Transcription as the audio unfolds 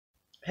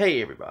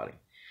Hey everybody,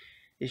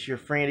 it's your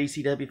friend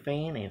ECW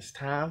fan, and it's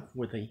time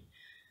for the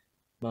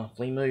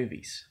monthly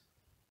movies.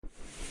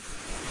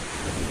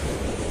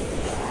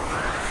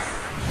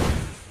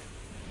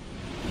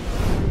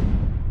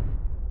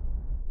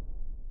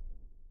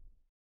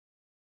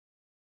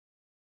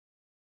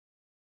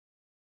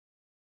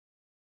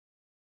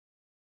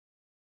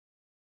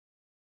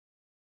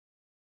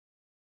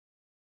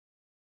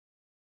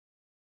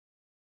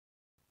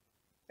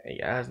 Hey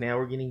guys, now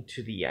we're getting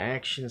to the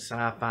action,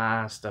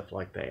 sci-fi, stuff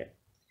like that.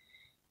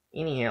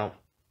 Anyhow,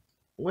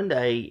 one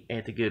day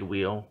at the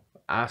Goodwill,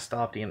 I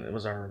stopped in, it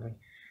was early, and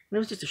it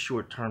was just a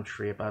short-term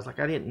trip. I was like,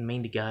 I didn't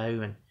mean to go,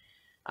 and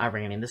I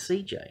ran into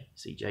CJ.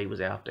 CJ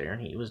was out there,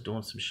 and he was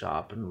doing some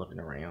shopping, looking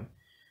around,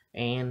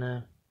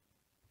 and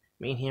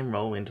me and him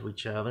roll into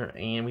each other,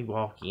 and we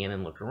walk in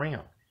and look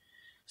around.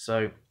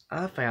 So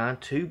I found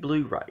two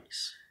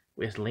Blu-rays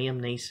with Liam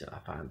Neeson. I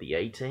find the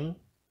 18,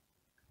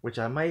 which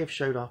I may have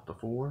showed off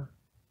before,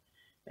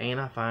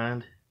 and I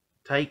find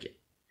Taken.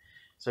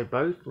 So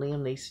both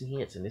Liam Neeson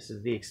hits, and this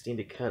is the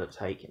extended cut of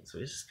Taken. So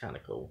this is kind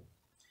of cool.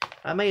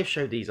 I may have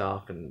showed these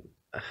off, and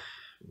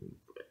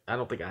I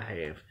don't think I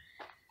have.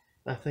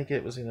 I think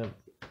it was in a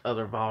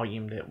other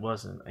volume that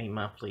wasn't a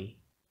monthly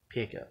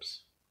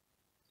pickups.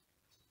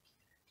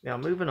 Now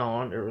moving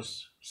on, there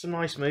was some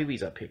nice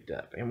movies I picked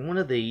up, and one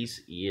of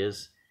these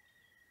is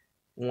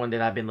one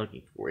that I've been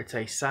looking for. It's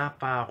a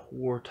sci-fi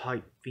horror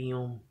type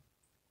film.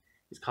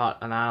 It's called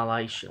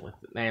Annihilation with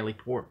Natalie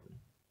Portman,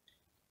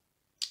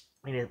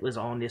 and it was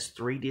on this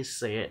 3-disc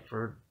set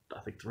for I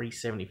think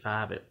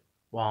 $3.75 at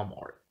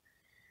Walmart.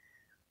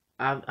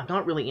 I'm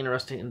not really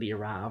interested in The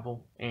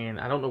Arrival, and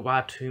I don't know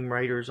why Tomb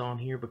Raider is on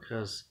here,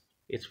 because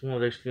it's one of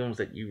those films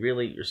that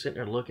you're sitting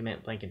there looking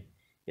at thinking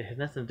it has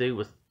nothing to do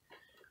with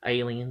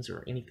aliens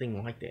or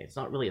anything like that. It's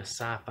not really a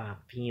sci-fi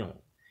film.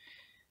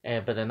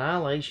 But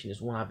Annihilation is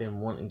one I've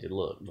been wanting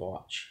to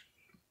watch.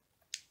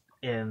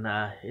 And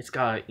it's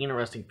got an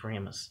interesting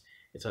premise.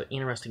 It's an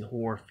interesting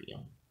horror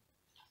film.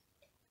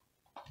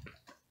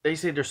 They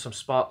say there's some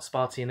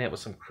spots in that with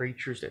some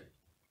creatures that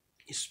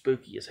is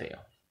spooky as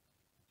hell.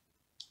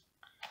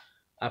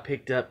 I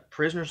picked up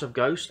Prisoners of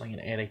Ghostland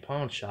at a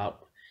pawn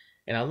shop,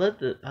 and I love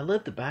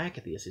the back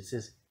of this. It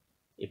says,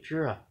 "If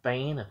you're a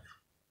fan of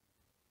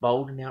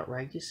bold and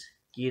outrageous,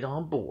 get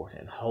on board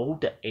and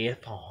hold the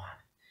F on."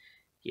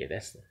 Yeah,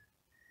 that's the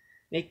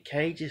Nick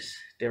Cage's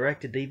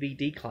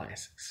direct-to-DVD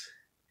classics.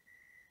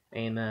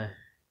 And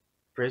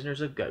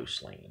Prisoners of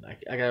Ghostland.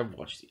 I gotta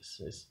watch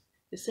this.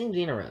 It seems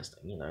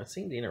interesting, it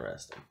seems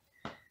interesting.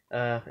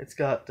 It's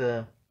got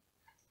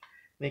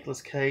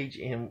Nicolas Cage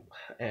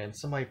and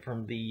somebody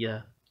from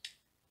the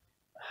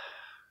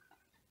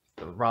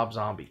Rob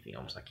Zombie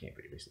films. I can't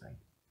think of his name.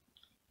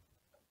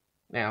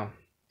 Now,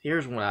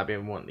 here's one I've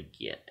been wanting to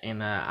get,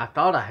 and I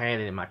thought I had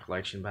it in my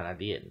collection, but I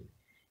didn't.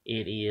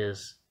 It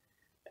is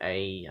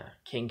a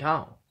King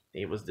Kong.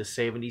 It was the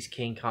 70s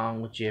King Kong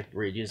with Jeff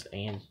Bridges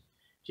and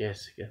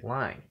Jessica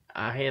Lange.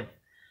 I have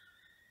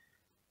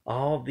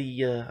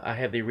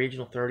the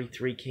original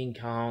 33 King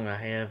Kong.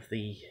 I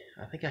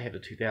think I have the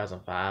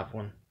 2005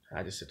 one.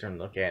 I just sit there and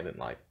look at it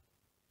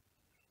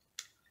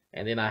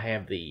and then I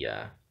have the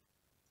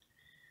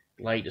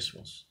latest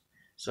ones.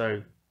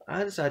 So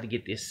I decided to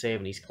get this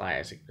 70s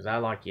classic because I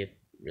like it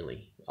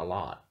really a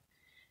lot.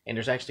 And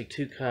there's actually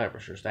two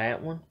covers. There's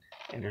that one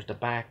and there's the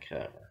back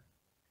cover.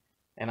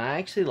 And I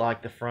actually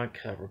like the front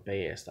cover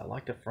best. I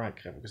like the front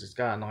cover because it's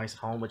got a nice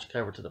homage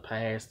cover to the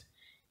past.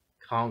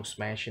 Kong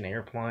smashing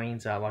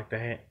airplanes. I like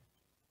that.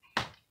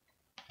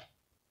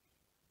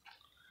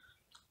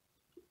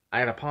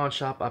 At a pawn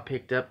shop, I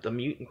picked up the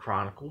Mutant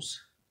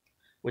Chronicles,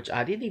 which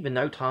I didn't even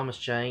know Thomas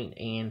Jane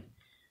and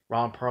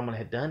Ron Perlman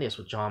had done this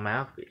with John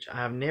Malkovich. I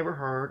have never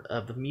heard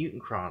of the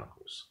Mutant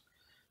Chronicles.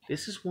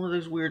 This is one of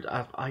those weird.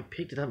 I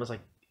picked it up. I was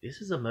like,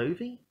 this is a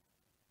movie?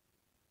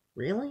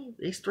 Really?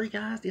 These three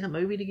guys did a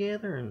movie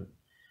together? And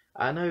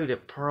I know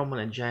that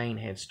Perlman and Jane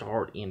had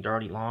starred in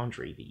Dirty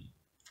Laundry,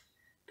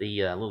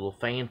 the little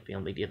fan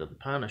film they did of The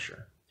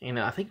Punisher. And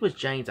I think it was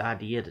Jane's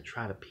idea to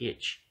try to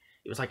pitch.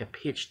 It was like a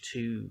pitch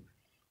to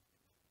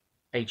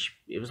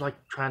it was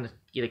like trying to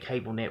get a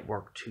cable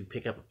network to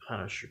pick up a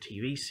Punisher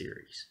TV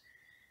series.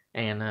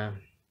 And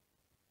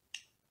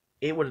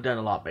it would have done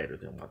a lot better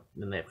than what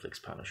the Netflix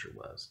Punisher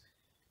was.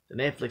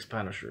 The Netflix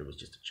Punisher was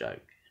just a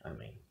joke. I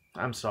mean,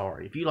 I'm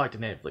sorry. If you like the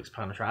Netflix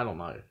Punisher, I don't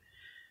know.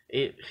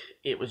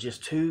 It was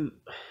just too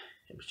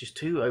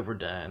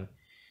overdone.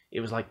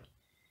 It was like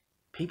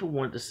people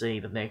wanted to see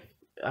the next.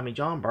 I mean,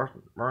 John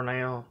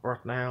Bernal,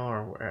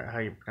 or how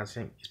you pronounce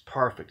him, is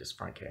perfect as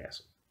Frank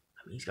Castle.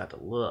 I mean, he's got the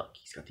look,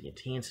 he's got the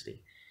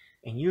intensity,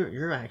 and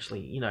you're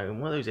actually, in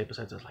one of those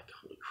episodes, I was like,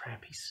 holy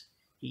crap,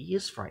 he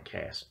is Frank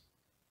Castle.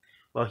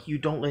 Well, you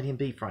don't let him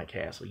be Frank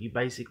Castle. You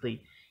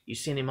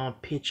send him on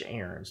pitch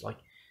errands, like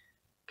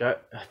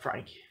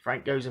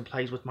Frank goes and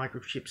plays with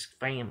Microchip's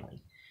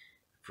family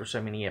for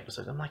so many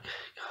episodes. I'm like,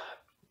 God,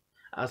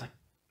 I was like,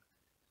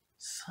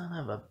 son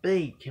of a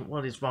bee,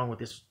 what is wrong with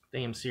this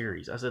damn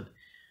series? I said,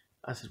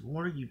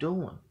 what are you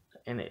doing?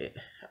 and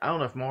I don't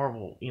know if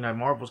Marvel,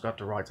 Marvel's got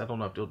the rights. I don't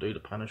know if they'll do the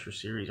Punisher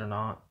series or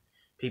not.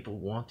 People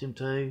want them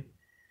to,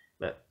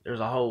 but there's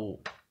a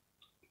whole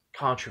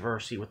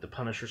controversy with the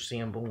Punisher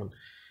symbol, and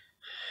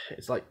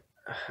it's like,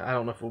 I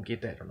don't know if we'll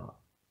get that or not.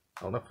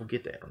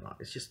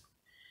 It's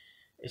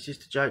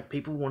just a joke.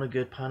 People want a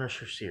good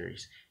Punisher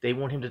series. They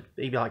want him to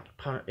be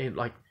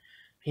like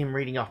him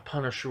reading off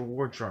Punisher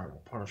War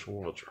Journal,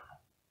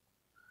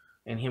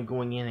 and him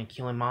going in and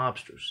killing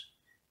mobsters.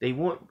 They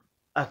want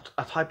a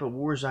type of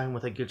Warzone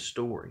with a good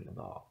story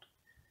involved.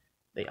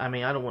 I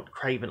don't want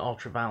craven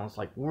ultra violence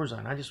like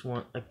Warzone. I just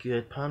want a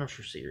good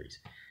Punisher series.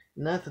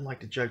 Nothing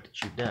like the joke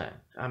that you've done.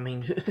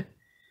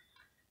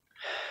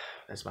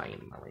 That's my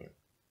end of my rant.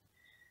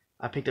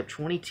 I picked up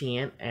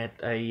 2010 at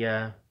a.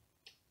 Where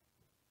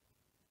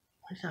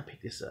did I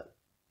pick this up?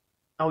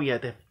 Oh yeah,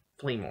 the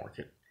flea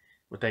market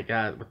with that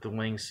guy with the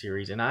Wings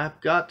series, and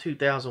I've got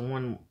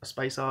 2001: A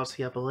Space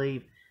Odyssey, I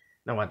believe.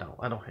 No, I don't.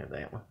 I don't have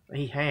that one.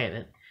 He had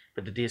it,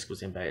 but the disc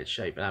was in bad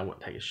shape, and I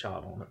wouldn't take a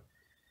shot on it.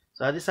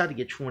 So I decided to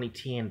get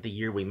 2010, the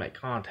year we make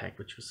contact,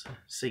 which was a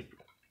sequel.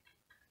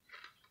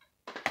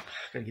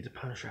 Gotta get the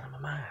Punisher out of my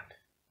mind.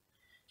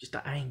 Just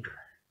the anger.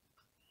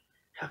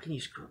 How can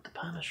you screw up the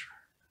Punisher?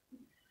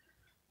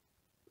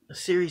 The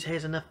series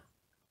has enough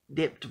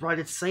depth to write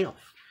itself.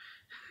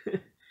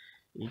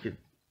 You could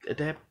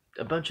adapt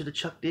a bunch of the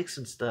Chuck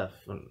Dixon stuff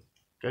and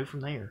go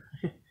from there.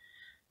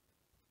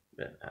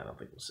 But I don't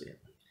think we'll see it.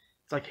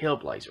 It's like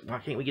Hellblazer. Why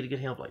can't we get a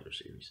good Hellblazer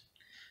series?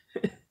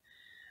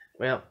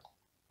 Well,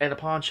 at a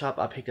pawn shop,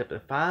 I picked up a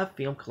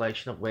 5-film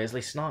collection of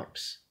Wesley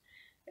Snipes.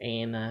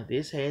 And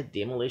this had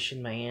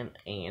Demolition Man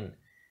and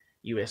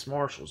U.S.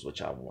 Marshals, which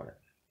I wanted.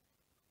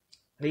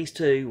 These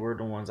two were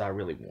the ones I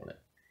really wanted.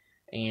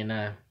 And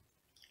I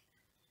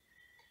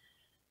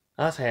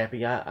was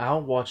happy.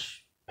 I'll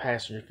watch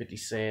Passenger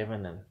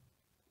 57 and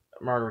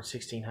Murder at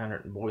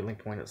 1600 and Boiling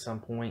Point at some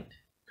point.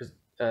 Because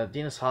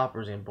Dennis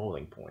Hopper's in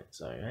Boiling Point.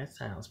 So that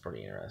sounds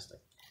pretty interesting.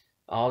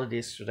 All the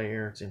discs are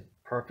there. It's in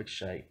perfect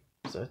shape.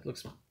 So it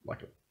looks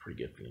like a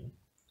pretty good film.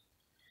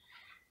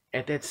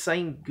 At that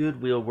same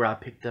Goodwill where I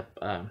picked up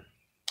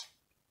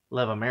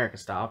Love American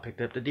Style, I picked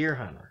up The Deer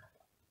Hunter.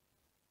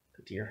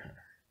 The Deer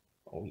Hunter.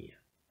 Oh yeah.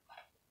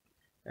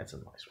 That's a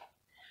nice one.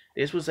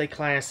 This was a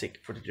classic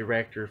for the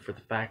director, for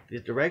the fact that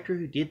the director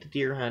who did The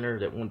Deer Hunter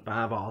that won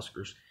 5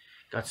 Oscars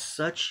got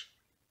such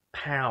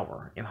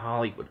power in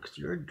Hollywood. Because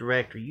you're a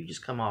director, you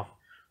just come off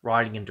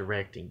writing and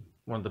directing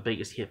one of the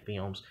biggest hit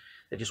films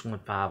that just won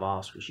 5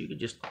 Oscars.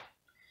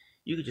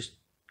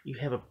 You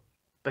have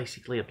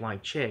basically a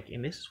blank check,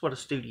 and this is what a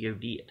studio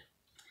did.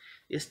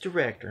 This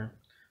director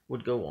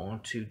would go on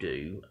to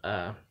do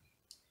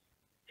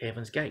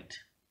Heaven's Gate.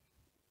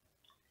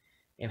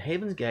 And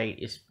Heaven's Gate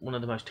is one of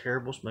the most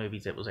terrible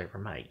movies that was ever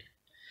made.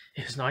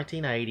 It was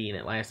 1980 and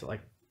it lasted like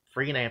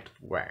 3.5 to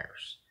 4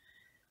 hours.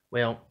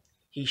 Well,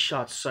 he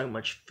shot so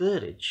much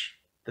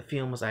footage, the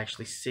film was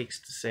actually 6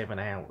 to 7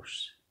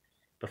 hours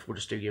before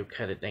the studio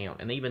cut it down.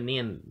 And even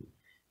then,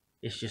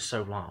 it's just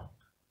so long.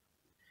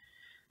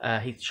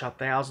 He shot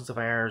thousands of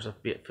hours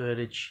of bit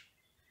footage.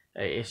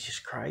 It's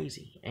just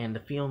crazy. And the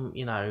film,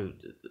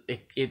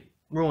 it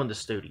ruined the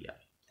studio.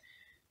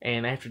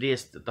 And after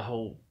this, the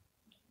whole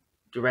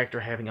director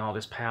having all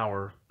this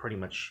power pretty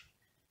much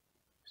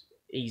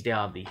eased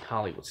out of the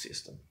Hollywood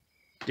system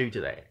due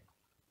to that.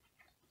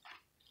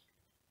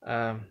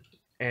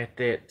 At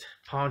that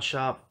pawn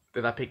shop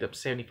that I picked up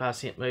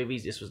 75-cent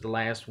movies, this was the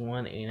last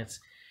one, and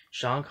it's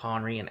Sean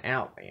Connery and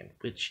Outland,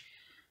 which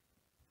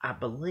I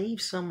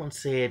believe someone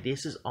said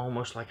this is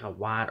almost like a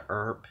Wyatt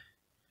Earp,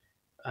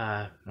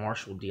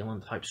 Marshall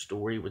Dillon type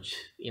story, which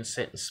is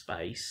set in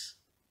space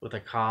with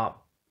a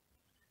cop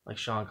like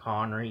Sean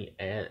Connery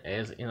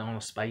on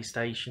a space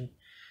station.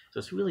 So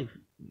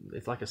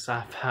it's like a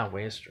sci-fi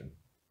western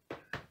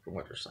from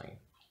what they're saying.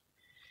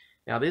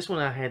 Now this one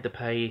I had to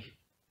pay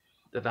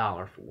the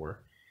 $1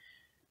 for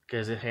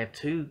because it had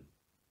two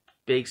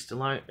big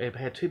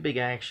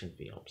action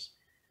films.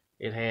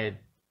 It had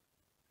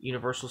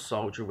Universal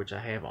Soldier, which I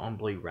have on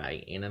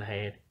Blu-ray, and it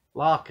had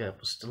Lockup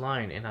with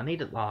Stallone, and I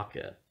needed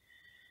Lockup.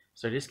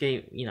 So this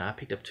gave, I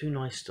picked up 2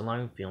 nice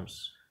Stallone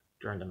films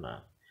during the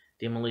month,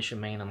 Demolition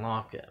Man and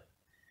Lockup.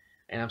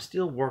 And I'm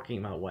still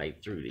working my way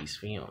through these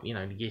films,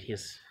 to get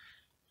his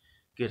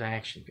good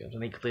action films. I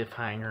need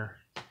Cliffhanger.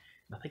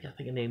 I think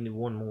I need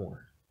one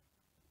more.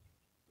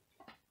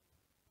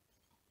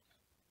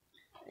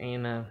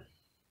 And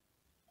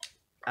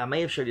I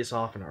may have showed this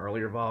off in an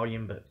earlier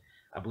volume, but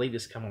I believe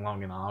this come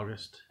along in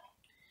August.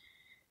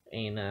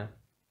 And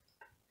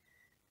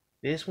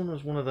this one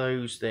was one of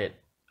those that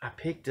I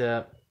picked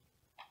up,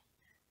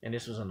 and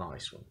this was a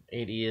nice one.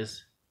 It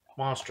is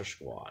Monster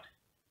Squad.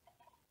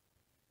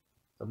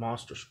 The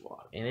Monster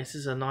Squad. And this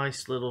is a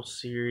nice little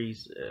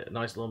series,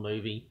 nice little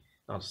movie.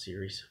 Not a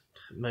series,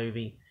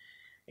 movie.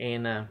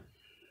 And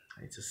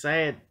it's a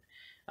sad,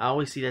 I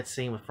always see that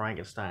scene with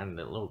Frankenstein and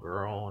that little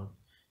girl, and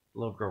the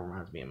little girl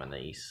reminds me of my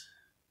niece.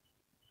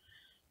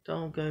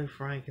 Don't go,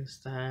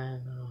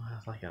 Frankenstein. Oh, I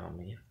was like, oh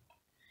man.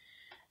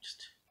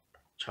 Just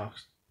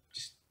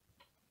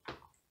get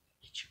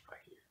you away.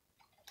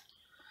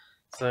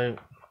 So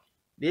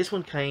this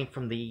one came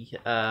from the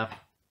at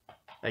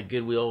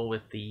Goodwill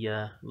with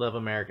the Love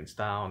American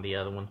Style, and the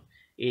other one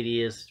it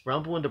is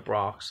Rumble in the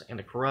Bronx and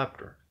the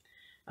Corruptor.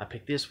 I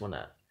picked this one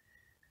up,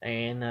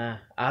 and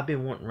I've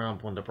been wanting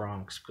Rumble in the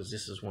Bronx because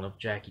this is one of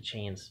Jackie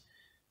Chan's,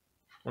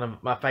 one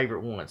of my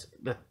favorite ones.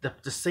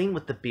 The scene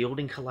with the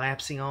building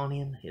collapsing on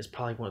him is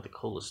probably one of the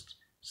coolest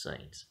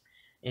scenes.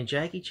 And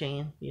Jackie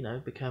Chan,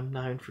 become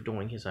known for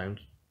doing his own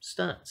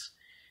stunts.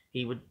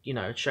 He would,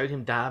 it showed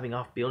him diving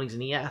off buildings,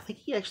 and I think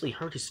he actually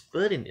hurt his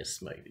foot in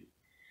this movie.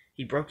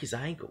 He broke his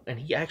ankle, and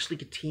he actually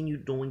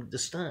continued doing the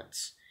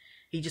stunts.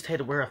 He just had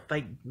to wear a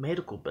fake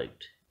medical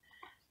boot.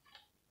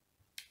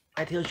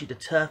 That tells you the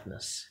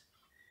toughness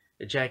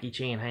that Jackie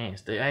Chan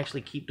has to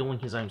actually keep doing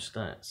his own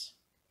stunts.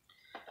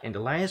 And the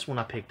last one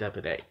I picked up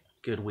at that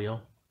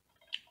Goodwill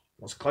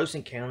was Close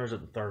Encounters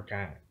of the Third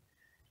Kind.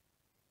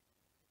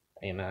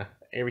 And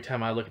every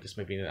time I look at this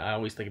movie, I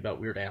always think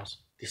about Weird Al's.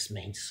 This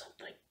means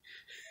something.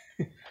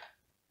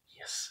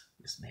 Yes,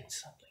 this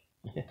means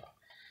something.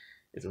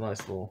 It's a nice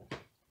little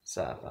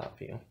sci-fi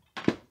film.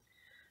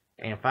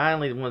 And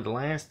finally, one of the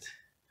last...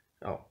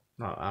 Oh,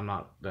 no, I'm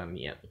not done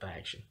yet with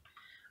action.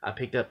 I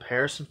picked up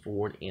Harrison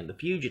Ford in The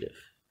Fugitive.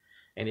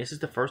 And this is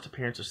the first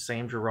appearance of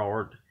Sam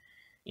Gerard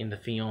in the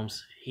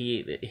films.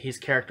 His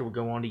character will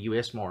go on to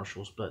U.S.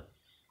 Marshals, but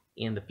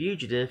in The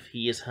Fugitive,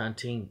 he is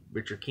hunting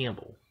Richard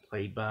Kimball,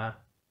 played by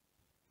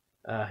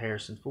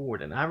Harrison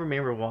Ford. And I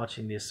remember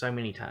watching this so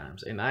many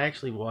times. And I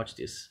actually watched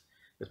this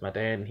with my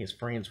dad and his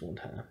friends one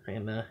time.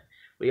 And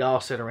we all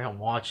sat around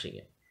watching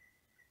it.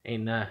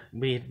 And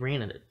we had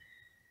rented it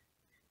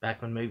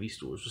back when movie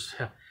stores was...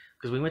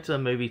 Because we went to a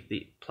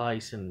movie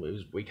place, and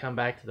we come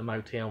back to the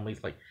motel, and we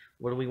was like,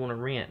 what do we want to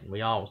rent? And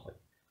we all was like,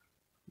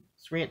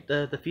 let's rent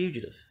The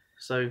Fugitive.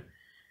 So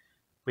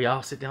we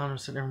all sit down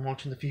and sit there and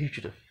watching The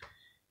Fugitive.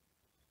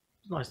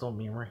 It's a nice little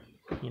memory,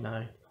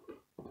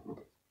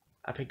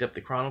 I picked up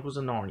The Chronicles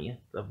of Narnia,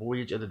 The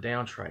Voyage of the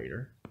Down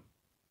Treader,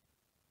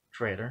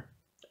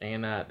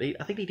 and I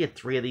think they did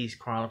 3 of these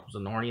Chronicles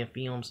of Narnia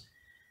films,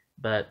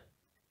 but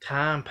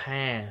time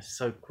passed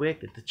so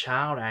quick that the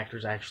child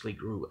actors actually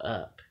grew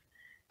up,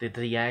 that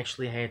they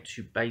actually had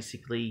to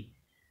basically,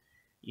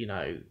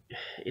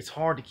 it's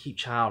hard to keep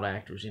child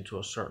actors into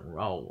a certain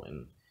role,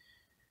 and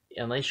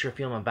unless you're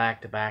filming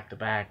back to back to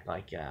back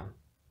like The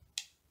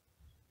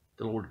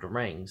Lord of the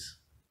Rings,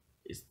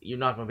 you're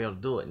not going to be able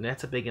to do it. And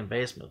that's a big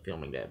investment,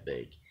 filming that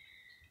big.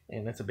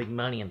 And that's a big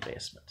money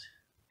investment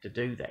to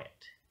do that,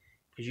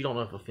 because you don't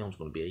know if a film's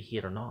going to be a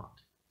hit or not.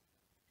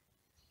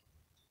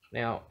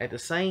 Now, at the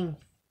same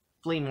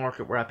flea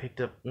market where I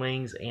picked up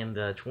Wings and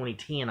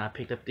 2010, I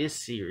picked up this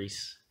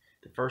series,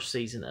 the first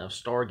season of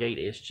Stargate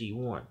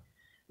SG-1.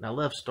 And I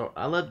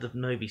love the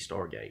movie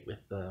Stargate with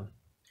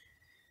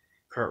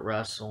Kurt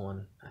Russell,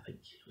 and I think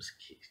it was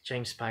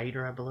James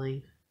Spader, I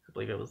believe. I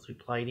believe it was who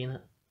played in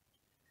it.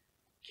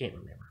 Can't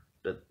remember.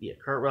 But yeah,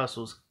 Kurt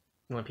Russell's,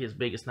 one of his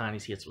biggest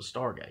 90s hits was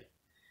Stargate.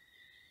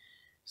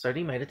 So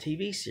they made a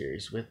TV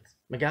series with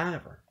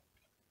MacGyver.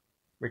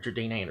 Richard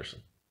Dean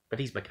Anderson. But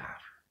he's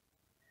MacGyver.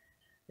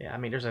 Yeah, I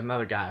mean, there's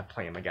another guy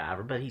playing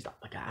MacGyver, but he's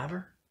not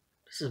MacGyver.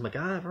 This is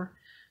MacGyver.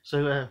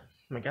 So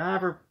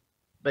MacGyver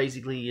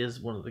basically is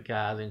one of the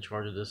guys in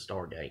charge of this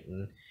Stargate.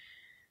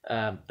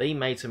 And they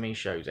made so many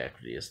shows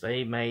after this.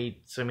 They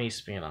made so many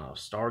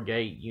spin-offs.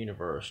 Stargate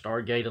Universe,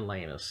 Stargate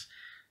Atlantis,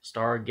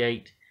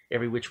 Stargate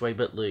Every Which Way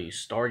But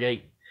Loose,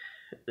 Stargate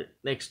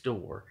Next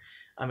Door.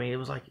 I mean, it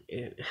was like,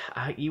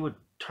 you would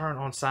turn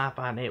on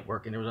Sci-Fi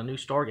Network and there was a new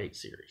Stargate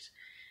series.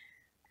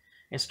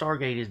 And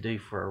Stargate is due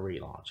for a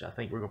relaunch. I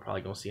think we're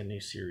probably going to see a new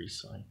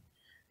series soon.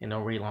 And they'll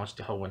relaunch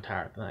the whole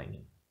entire thing.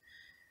 And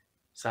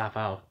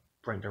Sci-Fi will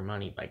bring their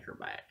money maker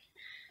back.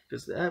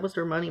 Because that was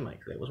their money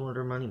maker. That was one of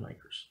their money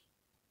makers.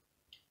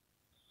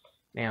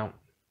 Now,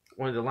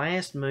 one of the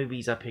last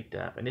movies I picked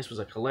up, and this was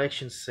a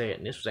collection set,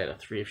 and this was at a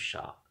thrift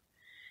shop.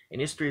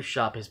 And this thrift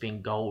shop has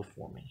been gold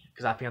for me,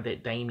 because I found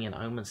that Damien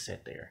Omen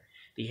set there.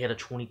 They had a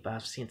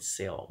 25-cent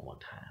sale at one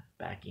time,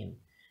 back in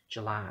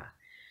July.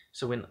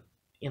 So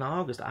in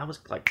August, I was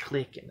like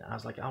clicking.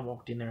 I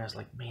walked in there, I was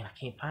like, man, I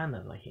can't find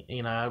them. Like,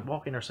 I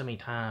walk in there so many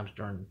times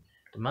during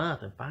the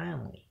month, and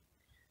finally,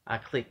 I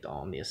clicked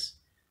on this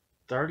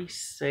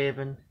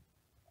 37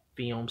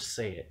 film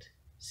set,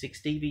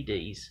 6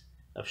 DVDs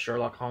of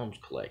Sherlock Holmes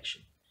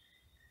collection.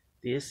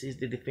 This is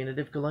the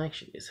definitive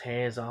collection. This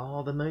has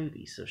all the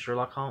movies of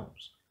Sherlock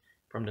Holmes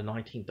from the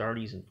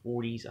 1930s and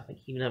 40s, I think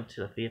even up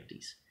to the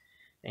 50s.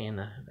 And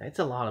that's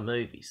a lot of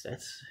movies.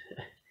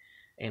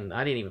 And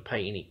I didn't even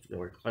pay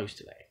anywhere close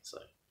to that. So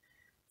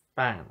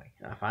I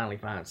finally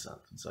find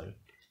something. So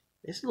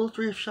this little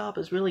thrift shop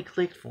has really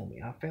clicked for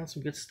me. I found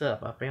some good stuff.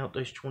 I found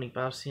those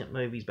 25-cent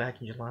movies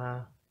back in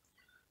July.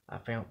 I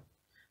found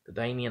the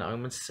Damien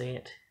Omen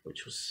set,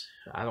 which was,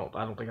 I don't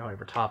think I'll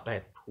ever top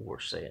that horror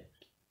set.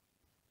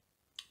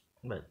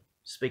 But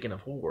speaking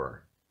of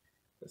horror,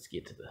 let's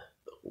get to the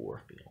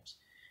horror films.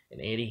 And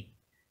Eddie,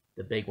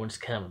 the big one's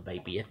coming,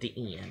 baby, at the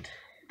end.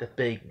 The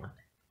big one.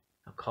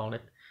 I'm calling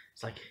it.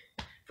 It's like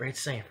Fred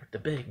Sanford, the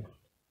big one.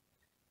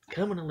 It's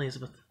coming,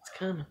 Elizabeth. It's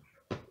coming.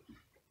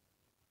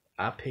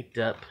 I picked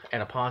up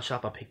at a pawn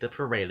shop. I picked up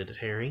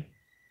Hereditary,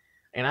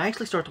 and I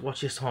actually started to watch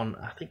this on,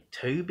 I think,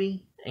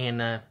 Tubi,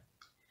 and I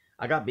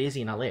got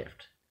busy and I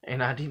left,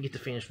 and I didn't get to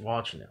finish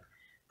watching it.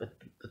 But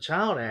the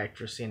child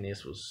actress in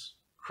this was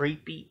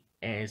creepy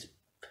as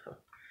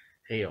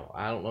hell.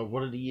 I don't know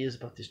what it is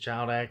about this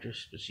child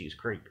actress, but she was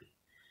creepy.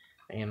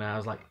 And I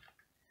was like,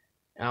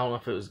 I don't know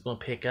if it was going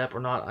to pick up or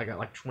not. I got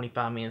like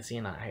 25 minutes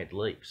in, I had to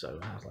leave. So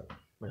I was like,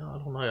 well,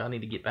 I don't know. I need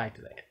to get back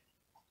to that.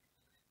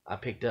 I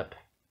picked up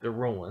The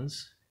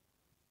Ruins.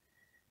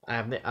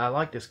 I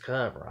like this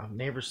cover. I've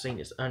never seen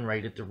this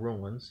unrated, The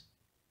Ruins.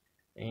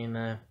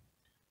 And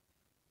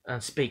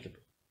unspeakable,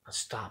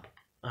 unstoppable,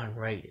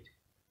 unrated,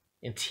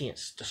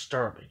 intense,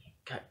 disturbing,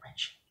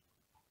 gut-wrenching.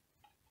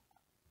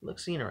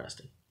 Looks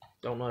interesting.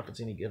 Don't know if it's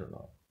any good or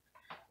not.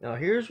 Now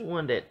here's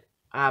one that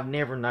I've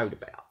never known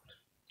about.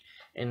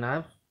 And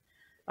I've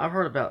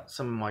heard about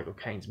some of Michael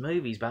Caine's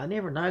movies, but I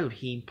never knowed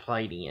he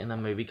played in a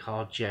movie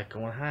called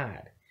Jekyll and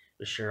Hyde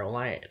with Cheryl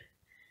Ladd.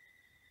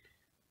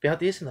 About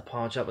this in the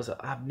pawn shop, I said,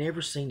 I've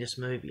never seen this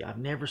movie. I've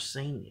never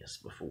seen this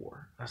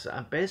before. I said,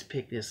 I best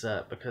pick this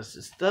up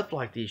because stuff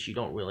like this you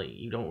don't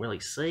really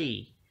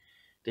see.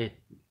 That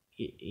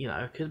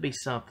it could be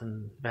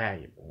something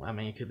valuable. I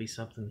mean, it could be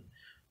something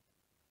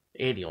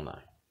Eddie will know.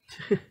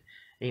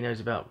 He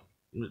knows about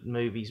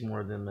movies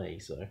more than me,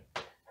 so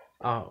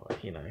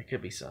it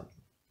could be something.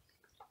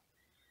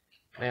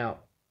 Now,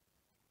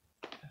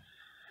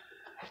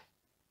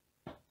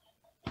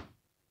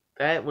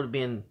 that would have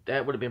been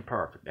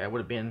perfect. That would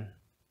have been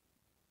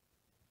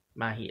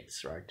my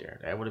hits right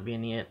there. That would have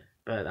been it.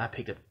 But I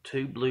picked up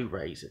 2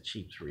 Blu-rays at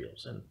Cheap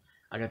Thrills, and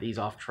I got these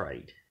off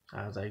trade.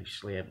 I was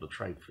actually able to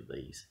trade for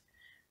these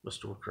with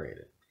store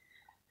credit.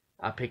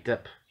 I picked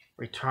up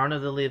Return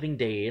of the Living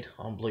Dead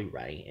on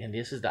Blu-ray, and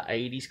this is the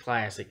 80s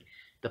classic,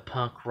 the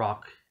punk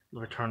rock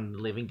Return of the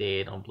Living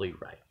Dead on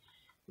Blu-ray.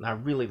 And I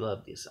really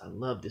love this. I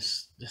love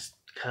this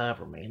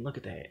cover, man. Look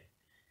at that.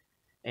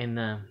 And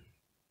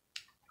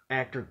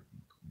actor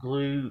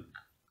Kalaga,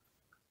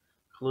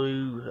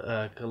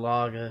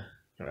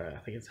 I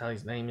think it's how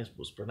his name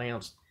was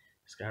pronounced.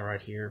 This guy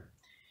right here,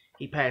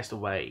 he passed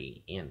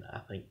away in,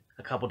 I think,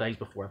 a couple days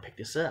before I picked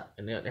this up,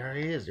 and there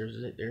it is.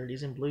 There it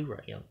is in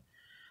Blu-ray. I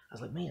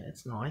was like, man,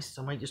 that's nice.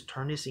 Somebody just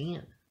turned this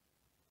in.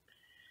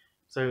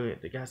 So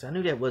the guy said, I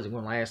knew that wasn't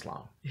going to last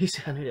long. He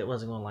said, I knew that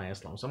wasn't going to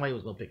last long. Somebody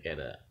was going to pick that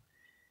up.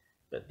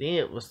 But then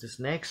it was this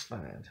next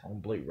find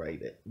on Blu-ray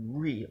that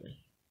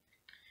really,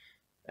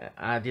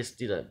 I've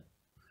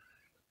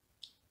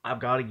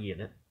got to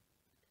get it.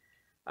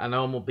 I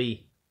know I'm gonna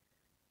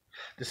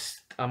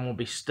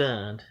be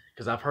stunned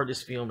because I've heard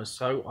this film is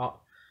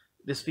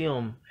this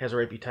film has a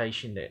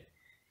reputation that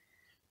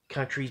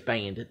countries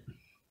banned it.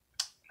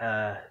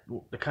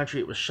 The country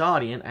it was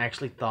shot in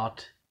actually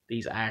thought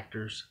these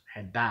actors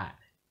had died.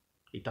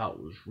 He thought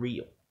it was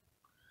real,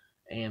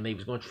 and they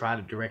was going to try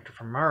to direct her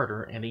for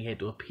murder, and he had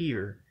to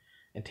appear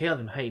and tell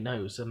them, hey,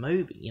 no, it's a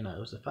movie,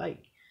 it's a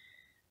fake.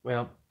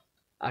 Well,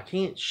 I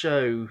can't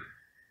show.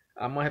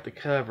 I'm gonna have to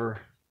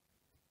cover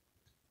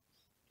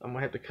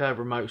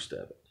most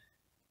of it.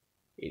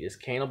 It is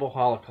Cannibal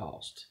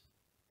Holocaust.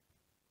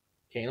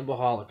 Cannibal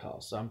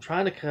Holocaust. So I'm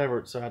trying to cover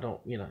it so I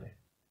don't,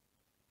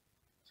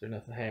 so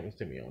nothing happens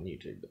to me on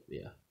YouTube. But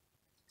yeah,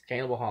 it's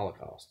Cannibal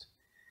Holocaust.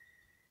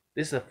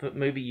 This is a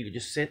movie you could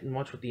just sit and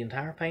watch with the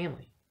entire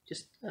family.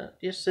 Just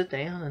sit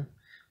down and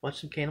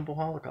watch some Cannibal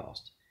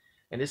Holocaust.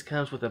 And this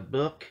comes with a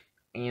book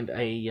and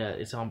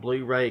it's on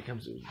Blu-ray. It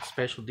comes with a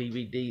special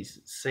DVD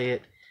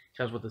set. It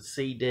comes with a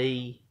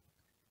CD.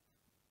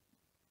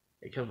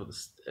 It comes with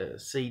a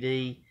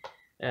CD.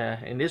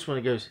 And this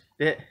one, the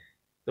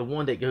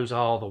one that goes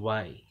all the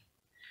way.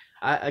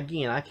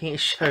 I can't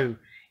show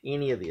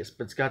any of this,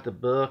 but it's got the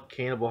book,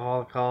 Cannibal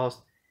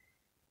Holocaust.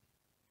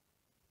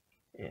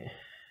 Yeah.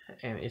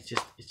 And it's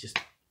just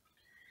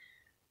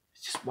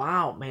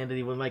wild, man, that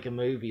he would make a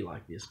movie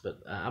like this.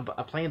 But I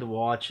plan to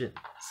watch it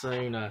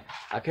soon.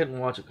 I couldn't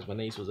watch it because my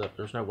niece was up.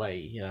 There's no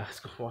way. I was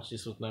going to watch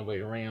this with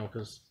nobody around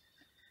because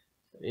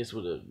this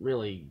would have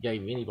really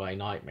gave anybody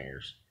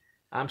nightmares.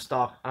 I'm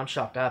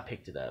shocked I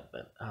picked it up,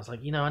 but I was like,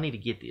 I need to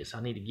get this.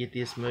 I need to get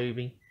this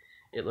movie.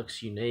 It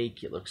looks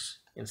unique. It looks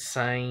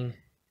insane.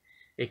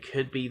 It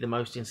could be the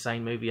most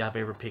insane movie I've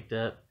ever picked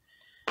up.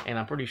 And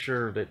I'm pretty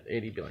sure that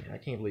Eddie'd be like, I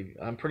can't believe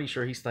I'm pretty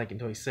sure he's thinking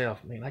to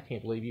himself, man, I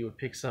can't believe you would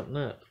pick something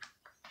up.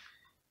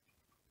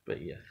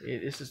 But yeah,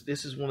 this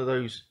is one of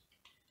those.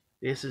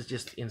 This is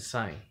just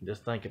insane.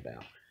 Just think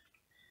about it.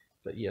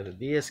 But yeah, the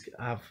disc,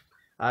 I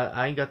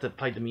ain't got to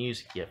play the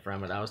music yet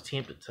from it. I was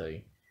tempted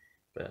to,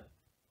 but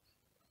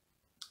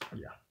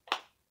yeah.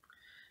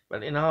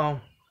 But in all,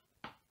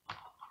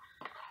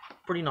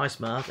 pretty nice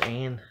month,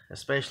 and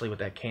especially with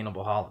that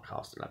Cannibal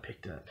Holocaust that I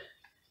picked up.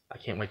 I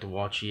can't wait to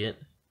watch it.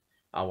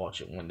 I'll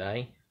watch it one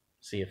day,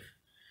 see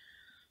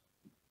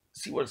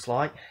what it's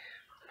like.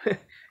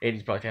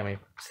 Eddie's probably tell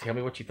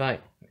me what you think.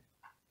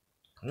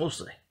 We'll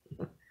see.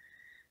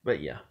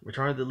 But yeah,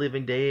 Return of the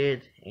Living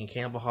Dead and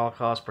Cannibal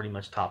Holocaust pretty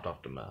much topped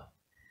off the month.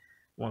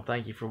 I want to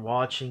thank you for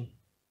watching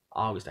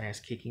August Ass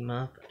Kicking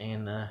Month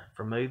and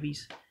for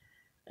movies.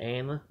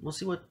 And we'll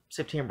see what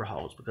September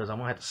holds, because I'm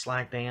gonna have to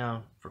slack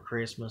down for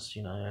Christmas.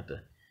 You know, I have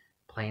to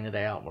plan it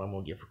out what I'm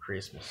gonna get for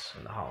Christmas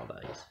and the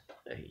holidays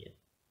ahead.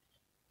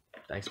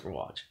 Thanks for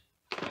watching.